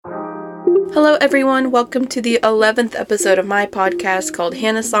Hello everyone, welcome to the 11th episode of my podcast called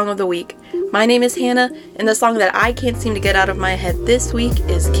Hannah's Song of the Week. My name is Hannah, and the song that I can't seem to get out of my head this week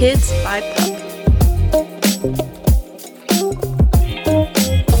is Kids by Pup.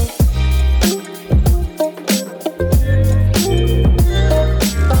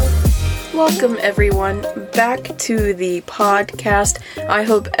 Welcome everyone back to the podcast. I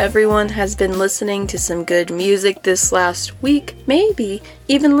hope everyone has been listening to some good music this last week, maybe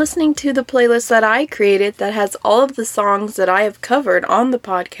even listening to the playlist that I created that has all of the songs that I have covered on the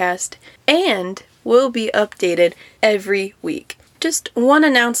podcast and will be updated every week. Just one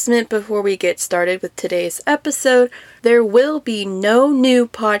announcement before we get started with today's episode. There will be no new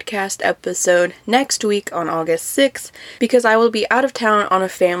podcast episode next week on August 6th because I will be out of town on a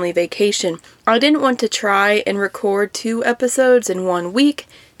family vacation. I didn't want to try and record 2 episodes in 1 week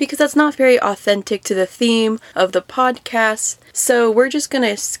because that's not very authentic to the theme of the podcast, so we're just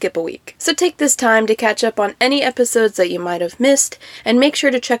gonna skip a week. So take this time to catch up on any episodes that you might have missed, and make sure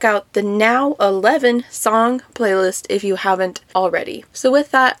to check out the now 11 song playlist if you haven't already. So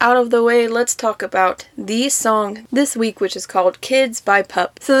with that out of the way, let's talk about the song this week, which is called Kids by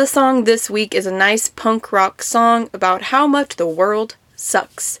Pup. So the song this week is a nice punk rock song about how much the world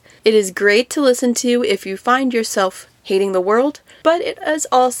sucks. It is great to listen to if you find yourself hating the world, but it is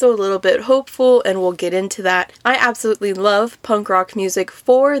also a little bit hopeful, and we'll get into that. I absolutely love punk rock music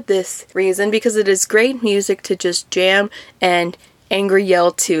for this reason, because it is great music to just jam and angry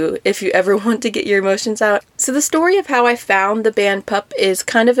yell to if you ever want to get your emotions out. So the story of how I found the band Pup is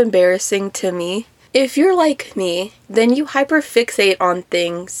kind of embarrassing to me. If you're like me, then you hyperfixate on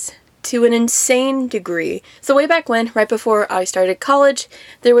things to an insane degree. So way back when, right before I started college,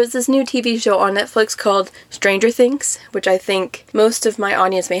 there was this new TV show on Netflix called Stranger Things, which I think most of my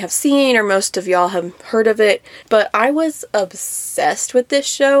audience may have seen, or most of y'all have heard of it, but I was obsessed with this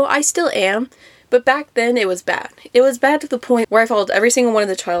show. I still am. But back then, it was bad. It was bad to the point where I followed every single one of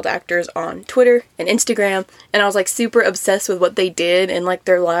the child actors on Twitter and Instagram, and I was like super obsessed with what they did and like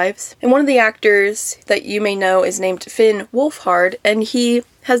their lives. And one of the actors that you may know is named Finn Wolfhard, and he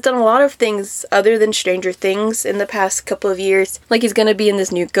has done a lot of things other than Stranger Things in the past couple of years. Like, he's gonna be in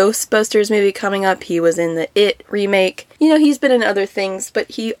this new Ghostbusters movie coming up. He was in the It remake. You know, he's been in other things,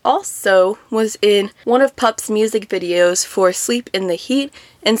 but he also was in one of Pup's music videos for Sleep in the Heat.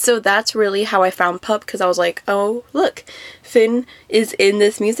 And so that's really how I found Pup, because I was like, oh, look, Finn is in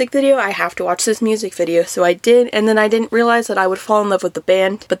this music video. I have to watch this music video. So I did, and then I didn't realize that I would fall in love with the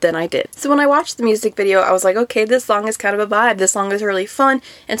band, but then I did. So when I watched the music video, I was like, okay, this song is kind of a vibe. This song is really fun.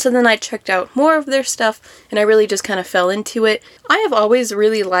 And so then I checked out more of their stuff, and I really just kind of fell into it. I have always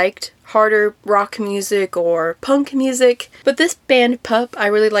really liked harder rock music or punk music, but this band Pup, I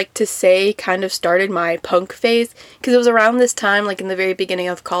really like to say, kind of started my punk phase, because it was around this time, like in the very beginning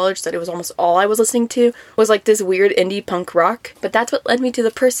of college, that it was almost all I was listening to was like this weird indie punk rock, but that's what led me to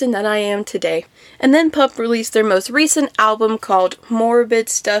the person that I am today. And then Pup released their most recent album called Morbid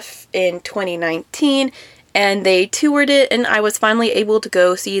Stuff in 2019, and they toured it, and I was finally able to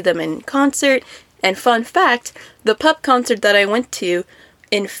go see them in concert. And fun fact, the Pup concert that I went to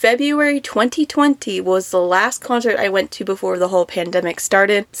in February 2020 was the last concert I went to before the whole pandemic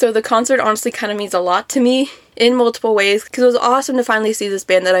started. So the concert honestly kind of means a lot to me in multiple ways, because it was awesome to finally see this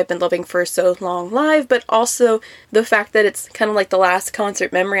band that I've been loving for so long live, but also the fact that it's kind of like the last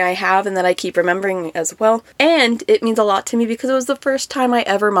concert memory I have and that I keep remembering as well. And it means a lot to me because it was the first time I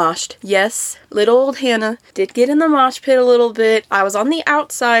ever moshed. Yes, little old Hannah did get in the mosh pit a little bit. I was on the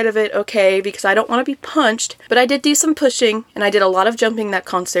outside of it, okay, because I don't want to be punched, but I did do some pushing, and I did a lot of jumping that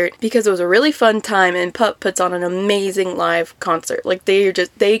concert because it was a really fun time, and Pup puts on an amazing live concert. Like,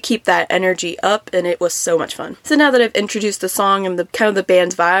 they keep that energy up, and it was so much fun. So now that I've introduced the song and the kind of the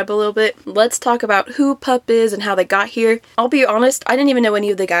band's vibe a little bit, let's talk about who Pup is and how they got here. I'll be honest, I didn't even know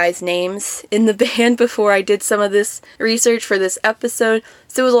any of the guys' names in the band before I did some of this research for this episode,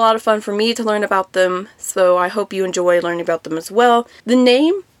 so it was a lot of fun for me to learn about them, so I hope you enjoy learning about them as well. The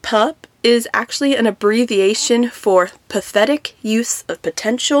name Pup is actually an abbreviation for Pathetic Use of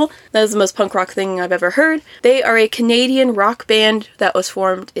Potential. That is the most punk rock thing I've ever heard. They are a Canadian rock band that was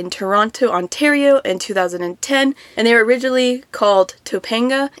formed in Toronto, Ontario in 2010, and they were originally called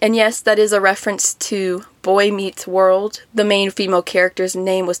Topanga. And yes, that is a reference to Boy Meets World. The main female character's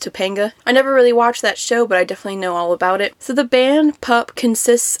name was Topanga. I never really watched that show, but I definitely know all about it. So the band Pup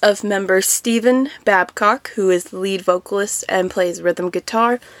consists of members Stephen Babcock, who is the lead vocalist and plays rhythm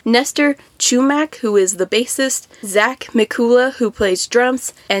guitar, Nestor Chumak, who is the bassist, Zach Mikula, who plays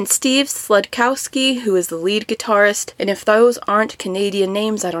drums, and Steve Sledkowski, who is the lead guitarist. And if those aren't Canadian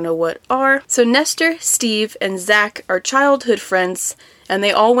names, I don't know what are. So Nestor, Steve, and Zach are childhood friends, and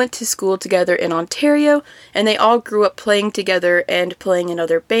they all went to school together in Ontario, and they all grew up playing together and playing in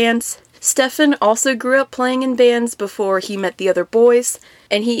other bands. Stefan also grew up playing in bands before he met the other boys,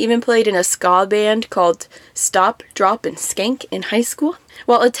 and he even played in a ska band called Stop, Drop, and Skank in high school.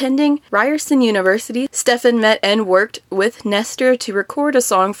 While attending Ryerson University, Stefan met and worked with Nestor to record a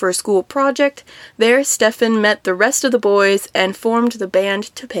song for a school project. There, Stefan met the rest of the boys and formed the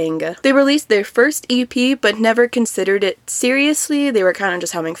band Topanga. They released their first EP, but never considered it seriously. They were kind of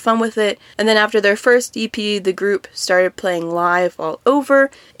just having fun with it. And then after their first EP, the group started playing live all over.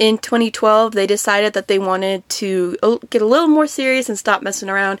 In 2012, they decided that they wanted to get a little more serious and stop messing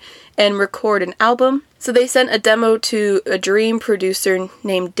around and record an album. So they sent a demo to a dream producer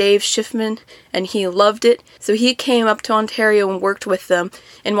named Dave Schiffman, and he loved it. So he came up to Ontario and worked with them.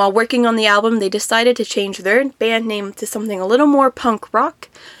 And while working on the album, they decided to change their band name to something a little more punk rock.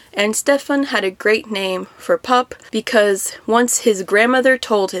 And Stefan had a great name for Pup because once his grandmother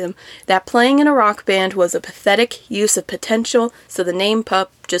told him that playing in a rock band was a pathetic use of potential, so the name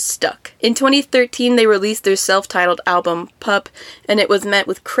Pup just stuck. In 2013, they released their self-titled album, Pup, and it was met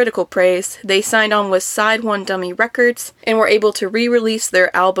with critical praise. They signed on with Side One Dummy Records and were able to re-release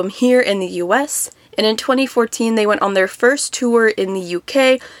their album here in the US. And in 2014, they went on their first tour in the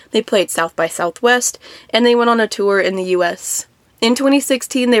UK. They played South by Southwest, and they went on a tour in the US. In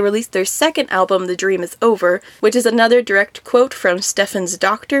 2016, they released their second album, The Dream Is Over, which is another direct quote from Stefan's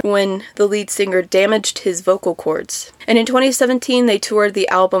doctor when the lead singer damaged his vocal cords. And in 2017, they toured the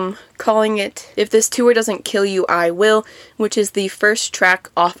album, calling it If This Tour Doesn't Kill You, I Will, which is the first track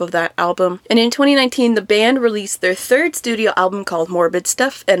off of that album. And in 2019, the band released their third studio album called Morbid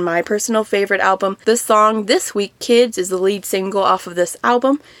Stuff, and my personal favorite album. The song This Week, Kids is the lead single off of this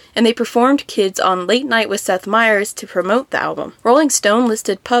album, and they performed Kids on Late Night with Seth Meyers to promote the album. Rolling Stone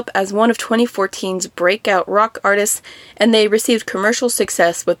listed Pup as one of 2014's breakout rock artists, and they received commercial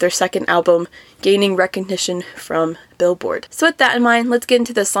success with their second album, gaining recognition from Billboard. So with that in mind, let's get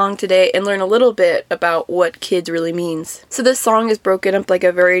into the song today and learn a little bit about what Kids really means. So this song is broken up like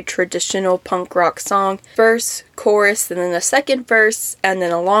a very traditional punk rock song. Verse, chorus, and then a second verse, and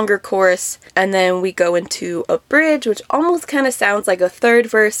then a longer chorus, and then we go into a bridge, which almost kind of sounds like a third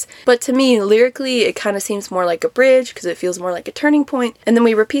verse, but to me, lyrically, it kind of seems more like a bridge because it feels more like a turning point, and then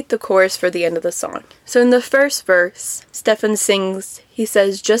we repeat the chorus for the end of the song. So in the first verse, Stefan sings, he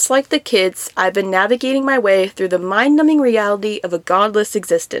says, "Just like the kids, I've been navigating my way through the mind-numbing reality of a godless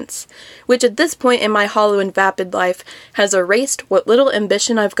existence, which at this point in my hollow and vapid life has erased what little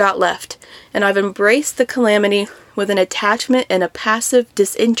ambition I've got left, and I've embraced the calamity with an attachment and a passive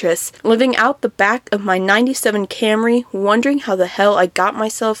disinterest, living out the back of my 97 Camry, wondering how the hell I got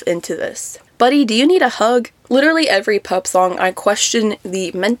myself into this. Buddy, do you need a hug?" Literally every Pup song, I question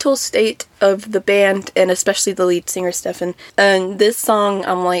the mental state of the band, and especially the lead singer, Stefan. And this song,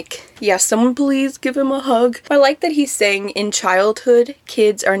 I'm like, yeah, someone please give him a hug. I like that he's saying in childhood,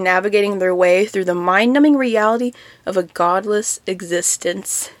 kids are navigating their way through the mind-numbing reality of a godless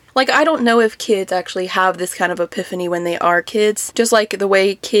existence. Like, I don't know if kids actually have this kind of epiphany when they are kids. Just like the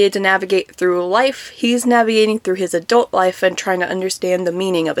way kids navigate through life, he's navigating through his adult life and trying to understand the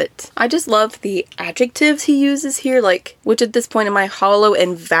meaning of it. I just love the adjectives he uses here, like, which at this point in my hollow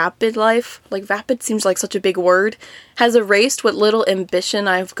and vapid life, like vapid seems like such a big word, has erased what little ambition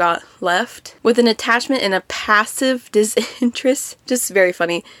I've got left, with an attachment and a passive disinterest. Just very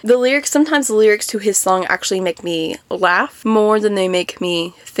funny. Sometimes the lyrics to his song actually make me laugh more than they make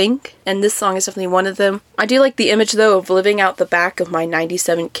me think, and this song is definitely one of them. I do like the image, though, of living out the back of my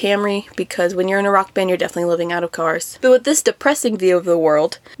 97 Camry, because when you're in a rock band, you're definitely living out of cars. But with this depressing view of the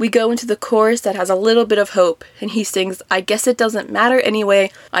world, we go into the chorus that has a little bit of hope, and he sings, "I guess it doesn't matter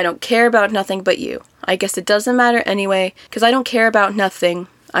anyway, I don't care about nothing but you. I guess it doesn't matter anyway, 'cause I don't care about nothing.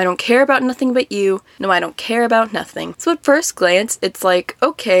 I don't care about nothing but you. No, I don't care about nothing." So at first glance, it's like,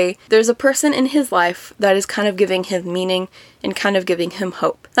 okay, there's a person in his life that is kind of giving him meaning and kind of giving him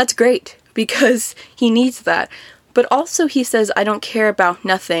hope. That's great, because he needs that. But also he says, "I don't care about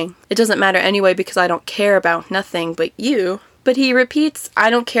nothing. It doesn't matter anyway because I don't care about nothing but you." But he repeats,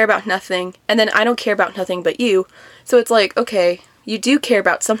 "I don't care about nothing," and then "I don't care about nothing but you." So it's like, okay, you do care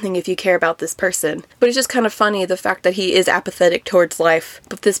about something if you care about this person. But it's just kind of funny, the fact that he is apathetic towards life,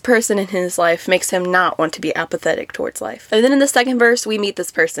 but this person in his life makes him not want to be apathetic towards life. And then in the second verse, we meet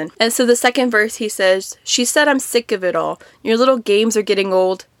this person. And so the second verse, he says, "She said I'm sick of it all. Your little games are getting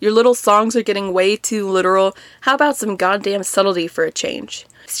old. Your little songs are getting way too literal. How about some goddamn subtlety for a change?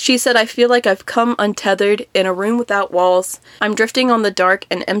 She said, I feel like I've come untethered in a room without walls. I'm drifting on the dark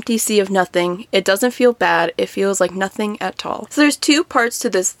and empty sea of nothing. It doesn't feel bad. It feels like nothing at all. So there's two parts to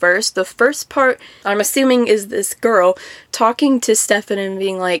this verse. The first part, I'm assuming, is this girl talking to Stefan and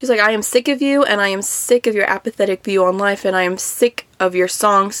being like, she's like, I am sick of you, and I am sick of your apathetic view on life, and I am sick of your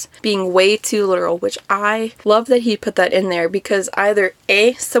songs being way too literal, which I love that he put that in there, because either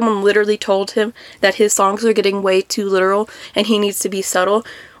A, someone literally told him that his songs are getting way too literal and he needs to be subtle,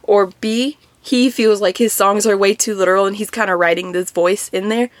 or B, he feels like his songs are way too literal and he's kind of writing this voice in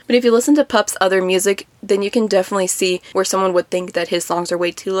there. But if you listen to Pup's other music, then you can definitely see where someone would think that his songs are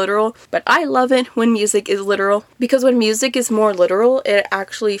way too literal. But I love it when music is literal, because when music is more literal, it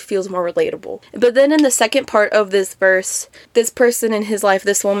actually feels more relatable. But then in the second part of this verse, this person in his life,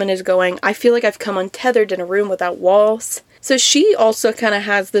 this woman is going, I feel like I've come untethered in a room without walls. So she also kind of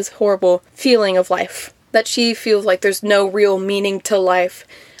has this horrible feeling of life, that she feels like there's no real meaning to life.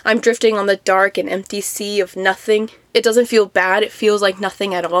 I'm drifting on the dark and empty sea of nothing. It doesn't feel bad, it feels like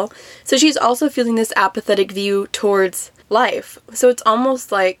nothing at all. So she's also feeling this apathetic view towards life. So it's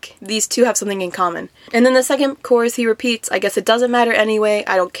almost like these two have something in common. And then the second chorus he repeats, I guess it doesn't matter anyway,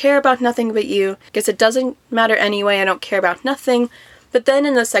 I don't care about nothing but you. Guess it doesn't matter anyway, I don't care about nothing. But then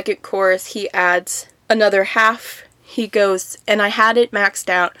in the second chorus he adds another half. He goes, and I had it maxed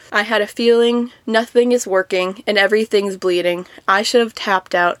out. I had a feeling nothing is working and everything's bleeding. I should have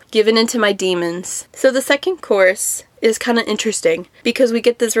tapped out, given into my demons. So the second chorus is kind of interesting because we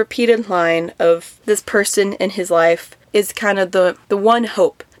get this repeated line of this person in his life is kind of the one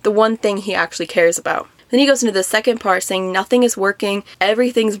hope, the one thing he actually cares about. Then he goes into the second part saying nothing is working,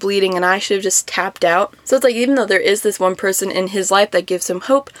 everything's bleeding, and I should have just tapped out. So it's like even though there is this one person in his life that gives him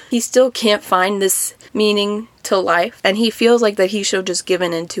hope, he still can't find this meaning to life, and he feels like that he should have just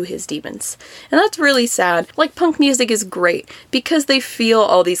given in to his demons. And that's really sad. Like, punk music is great because they feel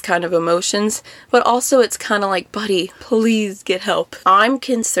all these kind of emotions, but also it's kind of like, buddy, please get help. I'm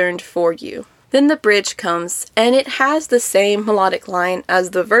concerned for you. Then the bridge comes, and it has the same melodic line as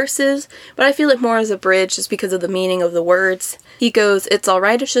the verses, but I feel it more as a bridge just because of the meaning of the words. He goes, it's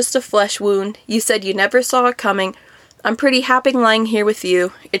alright, it's just a flesh wound. You said you never saw it coming. I'm pretty happy lying here with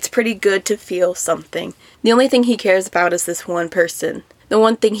you. It's pretty good to feel something. The only thing he cares about is this one person. The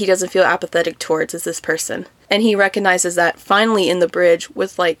one thing he doesn't feel apathetic towards is this person. And he recognizes that finally in the bridge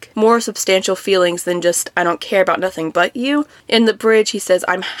with like more substantial feelings than just, I don't care about nothing but you. In the bridge he says,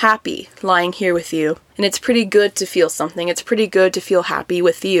 I'm happy lying here with you. And it's pretty good to feel something. It's pretty good to feel happy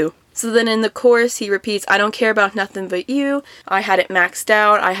with you. So then in the chorus he repeats, I don't care about nothing but you. I had it maxed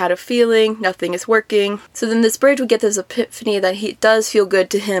out. I had a feeling. Nothing is working. So then this bridge we get this epiphany that it does feel good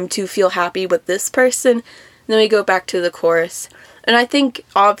to him to feel happy with this person. And then we go back to the chorus. And I think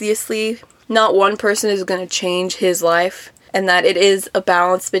obviously not one person is going to change his life, and that it is a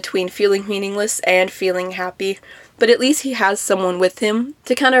balance between feeling meaningless and feeling happy. But at least he has someone with him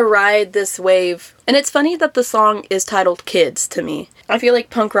to kind of ride this wave. And it's funny that the song is titled Kids to me. I feel like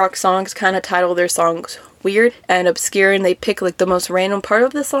punk rock songs kind of title their songs weird and obscure, and they pick like the most random part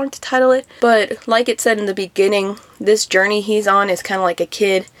of the song to title it. But like it said in the beginning, this journey he's on is kind of like a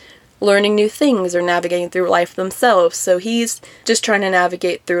kid learning new things or navigating through life themselves. So he's just trying to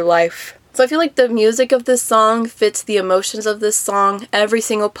navigate through life. So I feel like the music of this song fits the emotions of this song. Every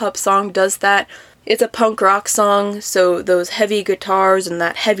single Pup song does that. It's a punk rock song, so those heavy guitars and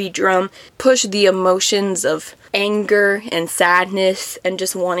that heavy drum push the emotions of anger and sadness and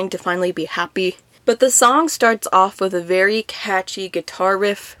just wanting to finally be happy. But the song starts off with a very catchy guitar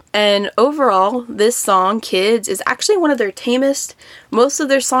riff. And overall, this song, Kids, is actually one of their tamest. Most of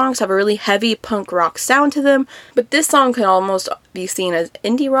their songs have a really heavy punk rock sound to them, but this song can almost be seen as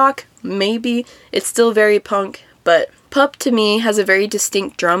indie rock, maybe. It's still very punk, but Pup to me has a very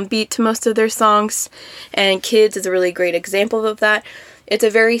distinct drum beat to most of their songs, and Kids is a really great example of that. It's a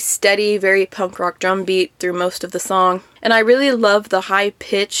very steady, very punk rock drum beat through most of the song. And I really love the high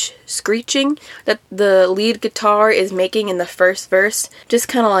pitch screeching that the lead guitar is making in the first verse. Just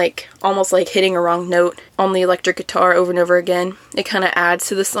kind of like, almost like hitting a wrong note on the electric guitar over and over again. It kind of adds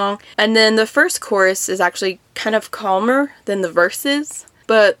to the song. And then the first chorus is actually kind of calmer than the verses.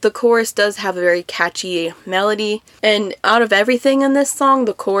 But the chorus does have a very catchy melody. And out of everything in this song,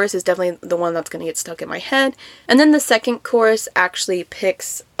 the chorus is definitely the one that's going to get stuck in my head. And then the second chorus actually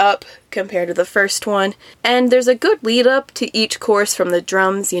picks up compared to the first one. And there's a good lead up to each chorus from the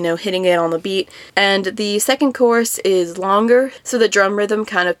drums, hitting it on the beat. And the second chorus is longer, so the drum rhythm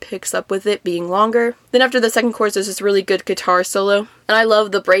kind of picks up with it being longer. Then after the second chorus, there's this really good guitar solo. And I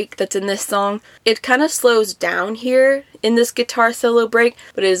love the break that's in this song. It kind of slows down here in this guitar solo break,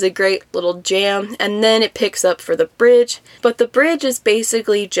 but it is a great little jam. And then it picks up for the bridge. But the bridge is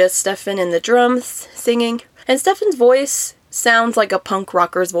basically just Stefan and the drums singing. And Stefan's voice sounds like a punk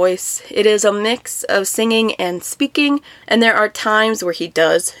rocker's voice. It is a mix of singing and speaking, and there are times where he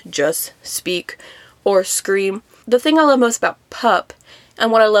does just speak or scream. The thing I love most about Pup,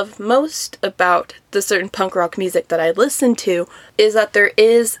 and what I love most about the certain punk rock music that I listen to, is that there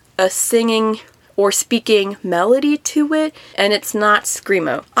is a singing or speaking melody to it, and it's not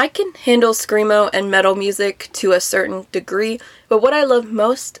screamo. I can handle screamo and metal music to a certain degree, but what I love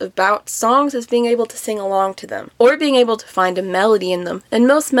most about songs is being able to sing along to them, or being able to find a melody in them. And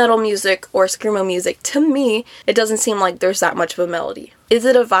most metal music or screamo music, to me, it doesn't seem like there's that much of a melody. Is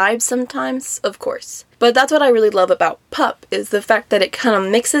it a vibe sometimes? Of course. But that's what I really love about Pup, is the fact that it kind of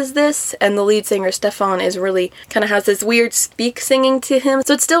mixes this, and the lead singer Stefan is really kind of has this weird speak singing to him,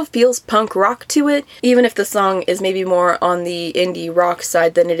 so it still feels punk rock to it, even if the song is maybe more on the indie rock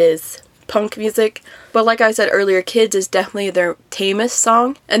side than it is punk music. But like I said earlier, Kids is definitely their tamest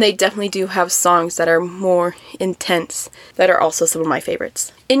song, and they definitely do have songs that are more intense that are also some of my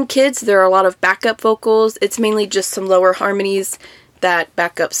favorites. In Kids, there are a lot of backup vocals. It's mainly just some lower harmonies that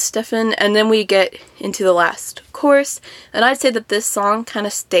back up Stefan, and then we get into the last chorus, and I'd say that this song kind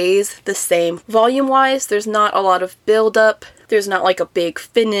of stays the same. Volume-wise, there's not a lot of build-up, there's not like a big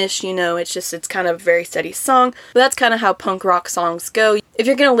finish, it's kind of a very steady song, but that's kind of how punk rock songs go. If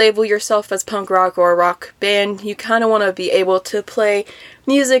you're gonna label yourself as punk rock or a rock band, you kind of want to be able to play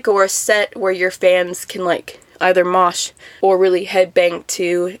music or a set where your fans can either mosh or really headbang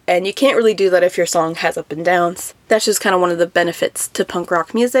to, and you can't really do that if your song has up and downs. That's just kind of one of the benefits to punk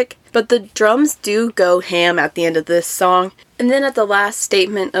rock music. But the drums do go ham at the end of this song. And then at the last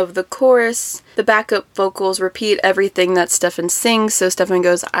statement of the chorus, the backup vocals repeat everything that Stefan sings. So Stefan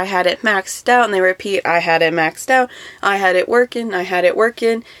goes, "I had it maxed out," and they repeat, "I had it maxed out, I had it working, I had it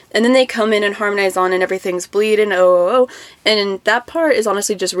working." And then they come in and harmonize on, and everything's bleeding, oh, oh, oh. And that part is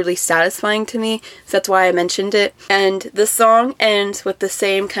honestly just really satisfying to me. So that's why I mentioned it. And the song ends with the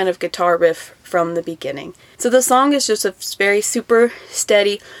same kind of guitar riff from the beginning. So the song is just a very super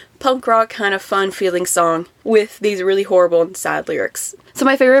steady, punk rock kind of fun feeling song with these really horrible and sad lyrics. So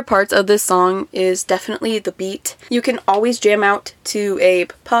my favorite parts of this song is definitely the beat. You can always jam out to a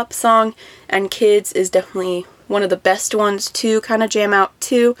pop song, and Kids is definitely one of the best ones to kind of jam out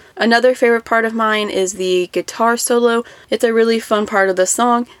to. Another favorite part of mine is the guitar solo. It's a really fun part of the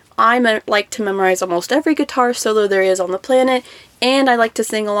song. I like to memorize almost every guitar solo there is on the planet, and I like to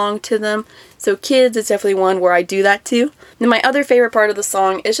sing along to them. So Kids is definitely one where I do that too. Then my other favorite part of the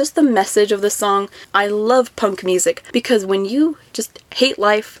song is just the message of the song. I love punk music because when you just hate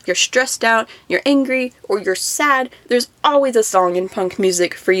life, you're stressed out, you're angry, or you're sad, there's always a song in punk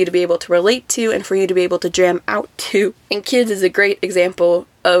music for you to be able to relate to and for you to be able to jam out to. And Kids is a great example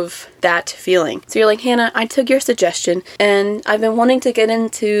of that feeling. So you're like, "Hannah, I took your suggestion and I've been wanting to get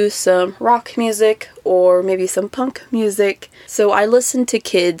into some rock music or maybe some punk music, so I listened to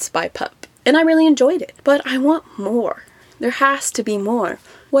Kids by Pup. And I really enjoyed it, but I want more. There has to be more."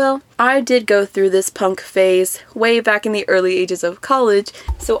 Well, I did go through this punk phase way back in the early ages of college,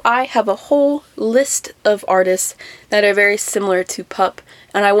 so I have a whole list of artists that are very similar to Pup,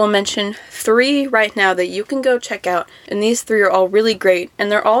 and I will mention 3 right now that you can go check out, and these 3 are all really great,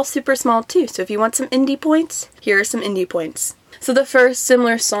 and they're all super small too, so if you want some indie points, here are some indie points. So the first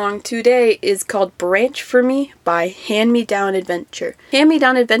similar song today is called Branch for Me by Hand Me Down Adventure. Hand Me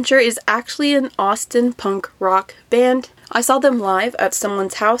Down Adventure is actually an Austin punk rock band. I saw them live at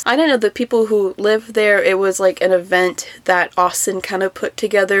someone's house. I didn't know the people who lived there. It was like an event that Austin kind of put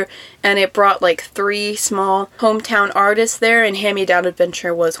together, and it brought 3 small hometown artists there, and Hand Me Down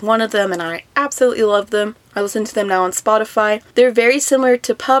Adventure was one of them, and I absolutely love them. I listen to them now on Spotify. They're very similar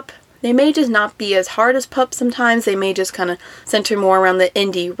to Pup. They may just not be as hard as Pup sometimes. They may just kind of center more around the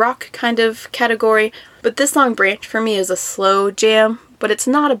indie rock kind of category. But this song, Branch for Me, is a slow jam, but it's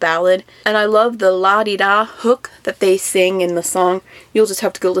not a ballad. And I love the la-di-da hook that they sing in the song. You'll just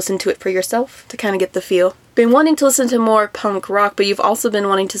have to go listen to it for yourself to kind of get the feel. Been wanting to listen to more punk rock, but you've also been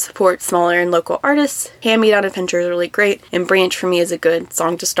wanting to support smaller and local artists. Hand Me Down Adventure is really great, and Branch for Me is a good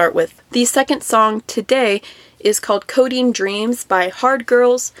song to start with. The second song today is called Codeine Dreams by Hard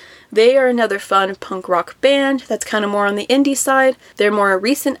Girls. They are another fun punk rock band that's kind of more on the indie side. Their more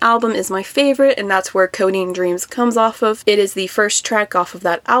recent album is my favorite, and that's where Codeine Dreams comes off of. It is the first track off of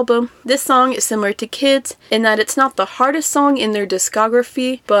that album. This song is similar to Kids in that it's not the hardest song in their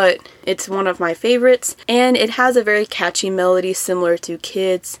discography, but it's one of my favorites, and it has a very catchy melody similar to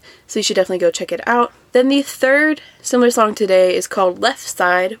Kids, so you should definitely go check it out. Then the third similar song today is called Left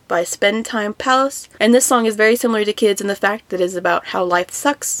Side by Spend Time Palace, and this song is very similar to Kids in the fact that it is about how life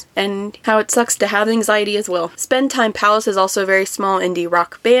sucks and how it sucks to have anxiety as well. Spend Time Palace is also a very small indie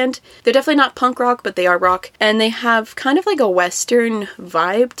rock band. They're definitely not punk rock, but they are rock, and they have kind of like a western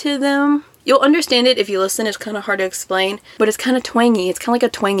vibe to them. You'll understand it if you listen. It's kind of hard to explain, but it's kind of twangy. It's kind of like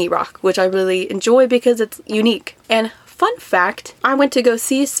a twangy rock, which I really enjoy because it's unique. And fun fact, I went to go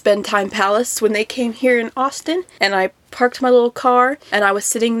see Spend Time Palace when they came here in Austin, and I parked my little car, and I was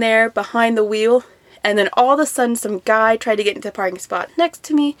sitting there behind the wheel, and then all of a sudden some guy tried to get into the parking spot next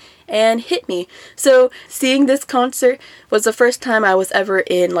to me and hit me. So seeing this concert was the first time I was ever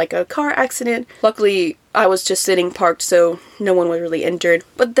in like a car accident. Luckily, I was just sitting parked, so no one was really injured.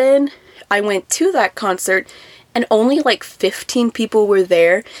 But then I went to that concert and only like 15 people were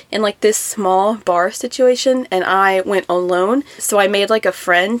there in like this small bar situation, and I went alone. So I made like a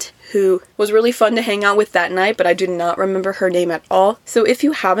friend who was really fun to hang out with that night, but I do not remember her name at all. So if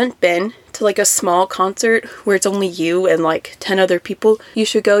you haven't been to like a small concert where it's only you and like 10 other people, you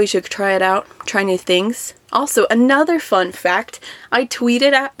should go. You should try it out, try new things. Also, another fun fact, I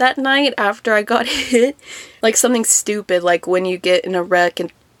tweeted at that night after I got hit, like something stupid, like when you get in a wreck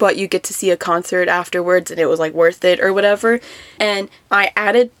but you get to see a concert afterwards and it was like worth it or whatever. And I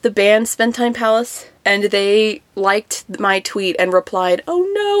added the band Spend Time Palace, and they liked my tweet and replied, "Oh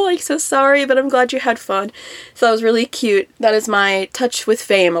no, I'm so sorry, but I'm glad you had fun." So that was really cute. That is my touch with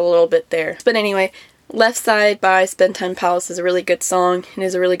fame a little bit there. But anyway, Left Side by Spend Time Palace is a really good song and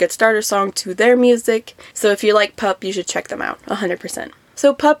is a really good starter song to their music. So if you like Pup, you should check them out 100%.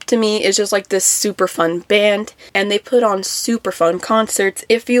 So Pup to me is just like this super fun band, and they put on super fun concerts.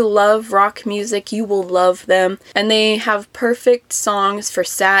 If you love rock music, you will love them. And they have perfect songs for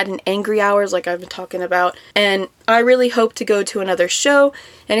sad and angry hours like I've been talking about. And I really hope to go to another show.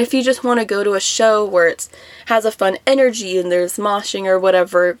 And if you just want to go to a show where it has a fun energy and there's moshing or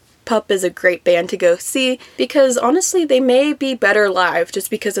whatever, Pup is a great band to go see, because honestly they may be better live just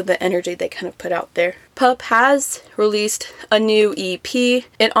because of the energy they kind of put out there. Pup has released a new EP.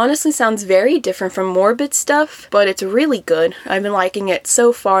 It honestly sounds very different from Morbid stuff, but it's really good. I've been liking it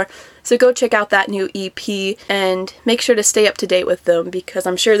so far. So go check out that new EP and make sure to stay up to date with them, because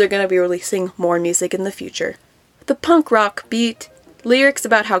I'm sure they're going to be releasing more music in the future. The punk rock beat, lyrics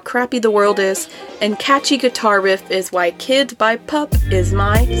about how crappy the world is, and catchy guitar riff is why Kids by Pup is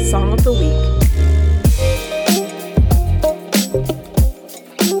my song of the week.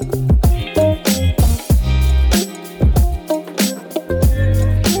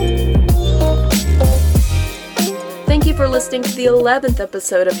 Thank you for listening to the 11th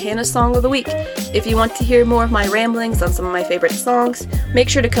episode of Hannah's Song of the Week. If you want to hear more of my ramblings on some of my favorite songs, make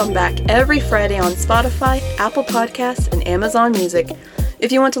sure to come back every Friday on Spotify, Apple Podcasts, and Amazon Music.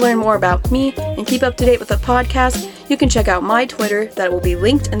 If you want to learn more about me and keep up to date with the podcast, you can check out my Twitter that will be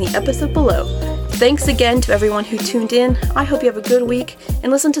linked in the episode below. Thanks again to everyone who tuned in. I hope you have a good week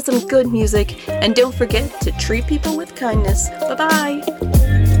and listen to some good music, and don't forget to treat people with kindness. Bye-bye!